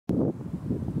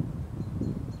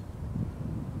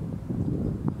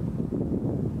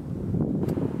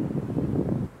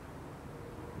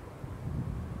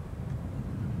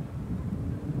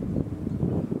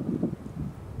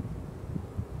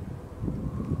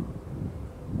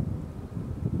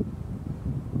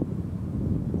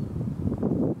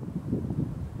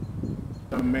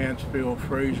I'm Mansfield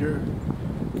Frazier.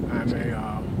 I'm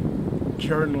a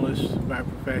journalist by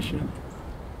profession,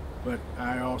 but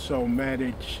I also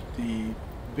manage the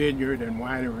Vineyard and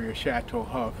Winery of Château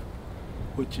Hough,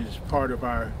 which is part of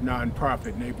our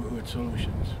nonprofit Neighborhood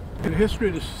Solutions. The history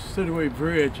of the Sidaway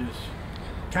Bridge is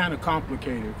kind of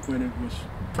complicated. When it was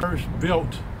first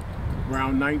built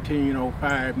around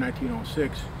 1905,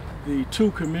 1906, the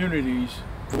two communities,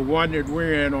 the one that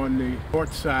we're in on the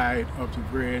north side of the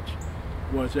bridge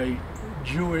was a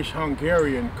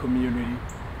Jewish-Hungarian community,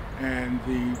 and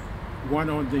the one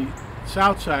on the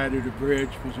south side of the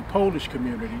bridge was a Polish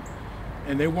community,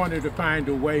 and they wanted to find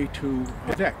a way to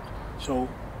connect. So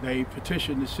they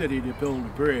petitioned the city to build a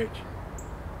bridge.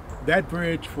 That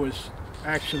bridge was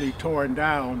actually torn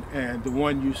down, and the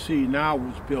one you see now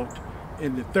was built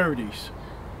in the 30s.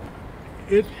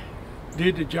 It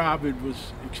did the job it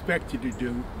was expected to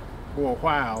do for a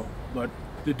while, but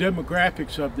the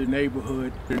demographics of the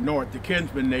neighborhood, the north, the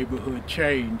Kinsman neighborhood,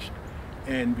 changed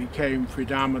and became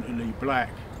predominantly black.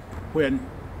 When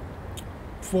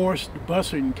forced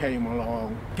busing came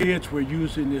along, kids were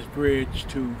using this bridge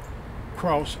to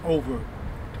cross over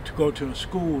to go to a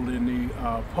school in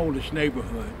the Polish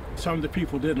neighborhood. Some of the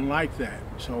people didn't like that,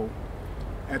 so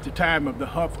at the time of the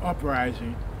Hough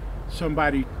Uprising,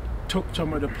 somebody took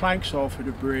some of the planks off of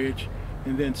the bridge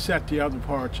and then set the other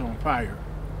parts on fire.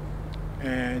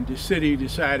 And the city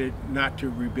decided not to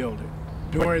rebuild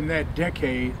it. During that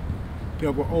decade,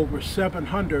 there were over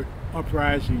 700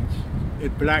 uprisings in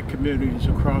black communities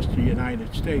across the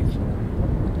United States.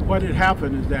 What had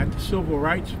happened is that the civil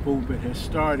rights movement had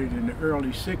started in the early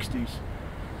 60s,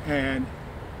 and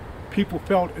people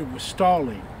felt it was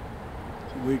stalling.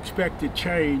 So we expected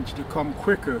change to come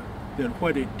quicker than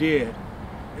what it did.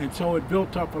 And so it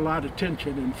built up a lot of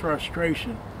tension and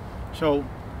frustration. So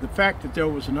the fact that there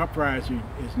was an uprising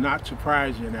is not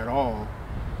surprising at all.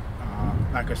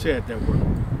 Like I said, there were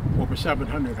over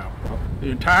 700 of them. The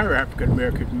entire African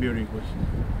American community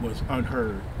was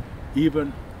unheard.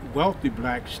 Even wealthy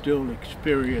blacks still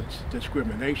experienced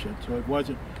discrimination, so it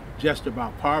wasn't just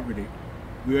about poverty.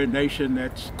 We're a nation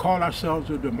that's called ourselves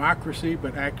a democracy,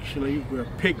 but actually we're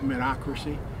a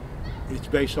pigmentocracy. It's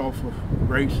based off of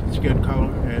race and skin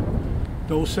color, and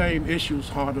those same issues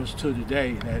haunt us to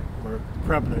today that were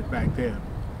prevalent back then.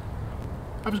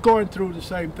 I was going through the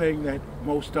same thing that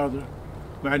most other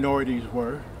minorities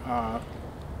were.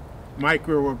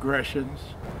 Microaggressions,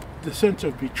 the sense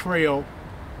of betrayal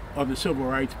of the civil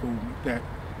rights movement, that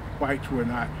whites were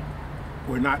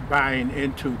not buying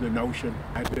into the notion.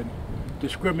 I'd been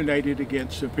discriminated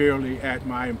against severely at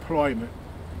my employment,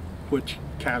 which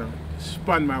kind of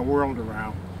spun my world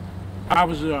around. I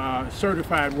was a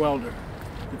certified welder.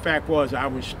 The fact was, I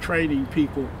was training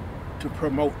people to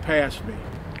promote past me.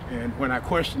 And when I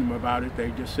questioned them about it,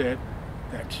 they just said,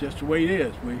 that's just the way it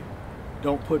is. We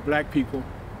don't put black people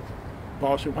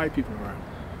bossing white people around.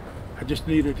 I just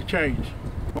needed to change.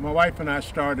 My wife and I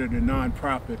started a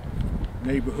nonprofit,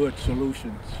 Neighborhood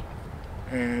Solutions,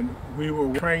 and we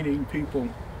were training people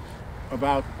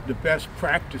about the best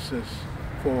practices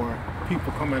for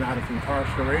people coming out of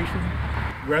incarceration.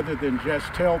 Rather than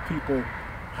just tell people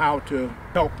how to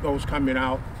help those coming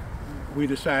out, we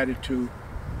decided to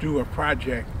do a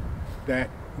project that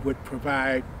would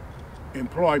provide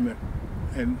employment,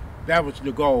 and that was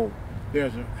the goal.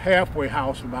 There's a halfway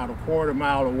house about a quarter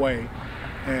mile away,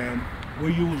 and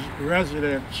we use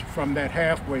residents from that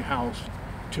halfway house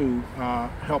to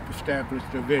help establish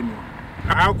the vineyard.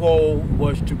 Our goal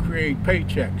was to create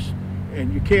paychecks,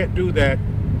 and you can't do that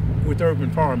with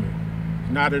urban farming.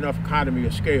 Not enough economy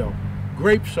of scale.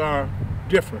 Grapes are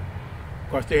different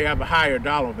because they have a higher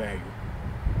dollar value.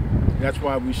 That's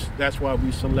why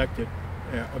we selected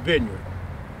a vineyard.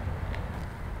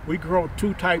 We grow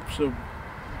two types of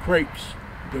grapes.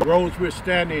 The rows we're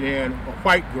standing in are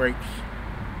white grapes,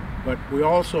 but we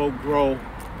also grow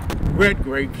red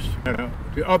grapes in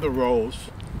the other rows,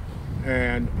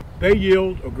 and they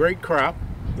yield a great crop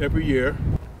every year.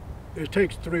 It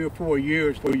takes 3 or 4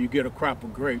 years before you get a crop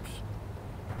of grapes.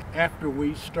 After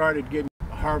we started getting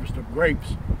a harvest of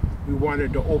grapes, we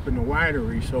wanted to open a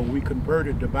winery, so we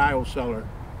converted the biocellar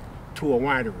to a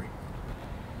winery.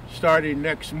 Starting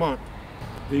next month,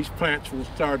 these plants will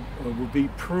be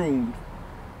pruned.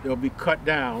 They'll be cut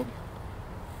down.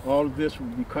 All of this will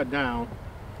be cut down,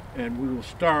 and we will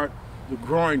start the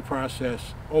growing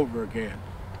process over again.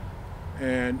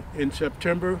 And in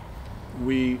September,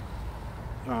 we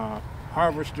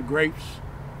harvest the grapes,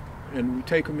 and we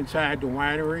take them inside the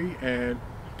winery and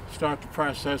start the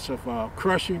process of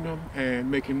crushing them and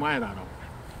making wine out of them.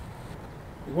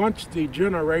 Once the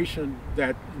generation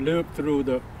that lived through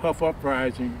the Hough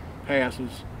Uprising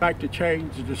passes. I like to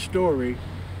change the story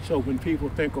so when people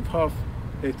think of Hough,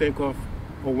 they think of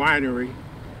a winery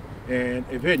and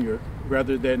a vineyard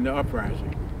rather than the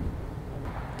uprising.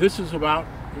 This is about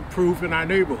improving our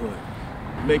neighborhood,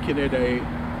 making it a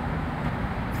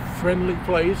friendly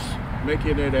place,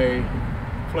 making it a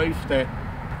place that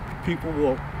people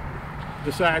will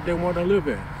decide they want to live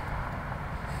in.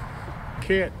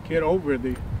 Can't get over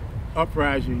the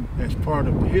uprising as part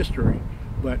of the history,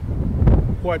 but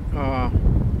what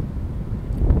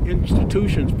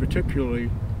institutions,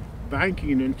 particularly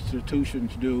banking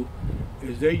institutions, do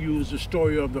is they use the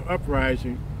story of the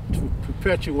uprising to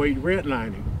perpetuate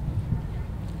redlining.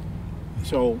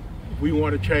 So we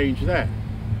want to change that.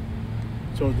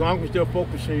 So as long as they're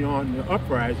focusing on the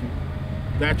uprising,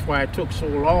 that's why it took so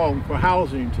long for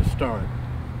housing to start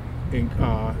and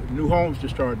new homes to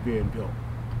start being built,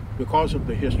 because of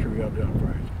the history of the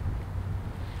uprising.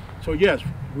 So yes,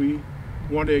 we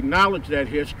want to acknowledge that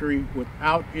history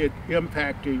without it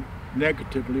impacting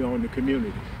negatively on the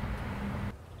community.